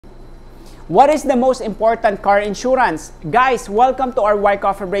What is the most important car insurance? Guys, welcome to our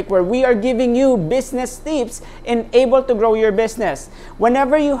Wyco-ffee break where we are giving you business tips and able to grow your business.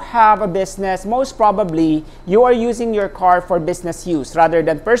 Whenever you have a business, most probably you are using your car for business use rather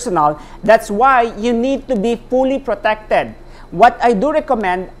than personal. That's why you need to be fully protected. What I do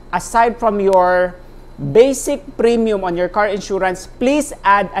recommend, aside from your basic premium on your car insurance, please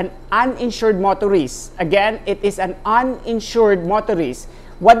add an uninsured motorist. Again, it is an uninsured motorist.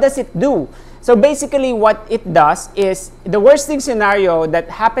 What does it do? So basically what it does is, the worst thing scenario that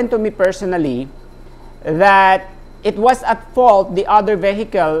happened to me personally, that it was at fault, the other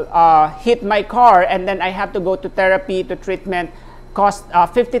vehicle hit my car and then I have to go to therapy, to treatment, cost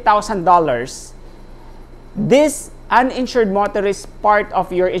 $50,000. This uninsured motorist part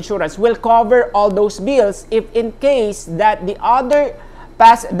of your insurance will cover all those bills if in case that the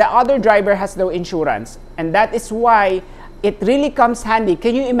other driver has no insurance. And that is why it really comes handy.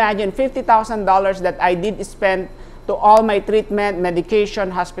 Can you imagine $50,000 that I did spend to all my treatment,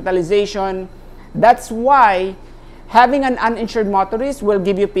 medication, hospitalization? That's why having an uninsured motorist will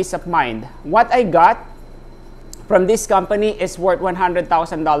give you peace of mind. What I got from this company is worth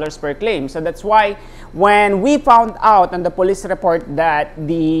 $100,000 per claim. So that's why when we found out on the police report that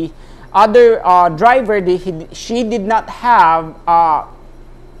the other driver, she did not have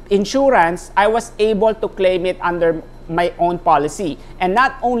insurance, I was able to claim it under my own policy. And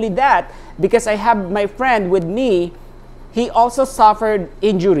not only that, because I have my friend with me, he also suffered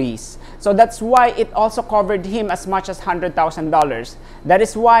injuries. So that's why it also covered him as much as $100,000. That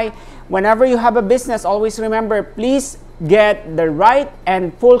is why whenever you have a business, always remember, please get the right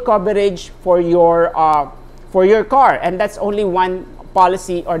and full coverage for your car. And that's only one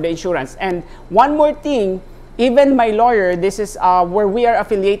policy or the insurance. And one more thing, even my lawyer, this is where we are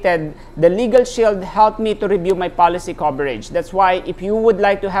affiliated, the Legal Shield helped me to review my policy coverage. That's why if you would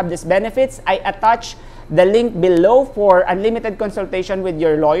like to have these benefits, I attach the link below for unlimited consultation with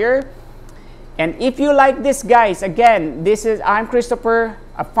your lawyer. And if you like this, guys, again, I'm Christopher,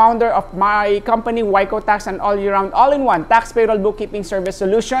 a founder of my company, Wyco Tax, and all-in-one tax payroll bookkeeping service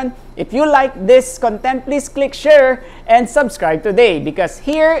solution. If you like this content, please click share and subscribe today, because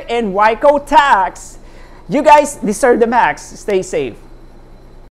here in Wyco Tax, you guys deserve the max. Stay safe.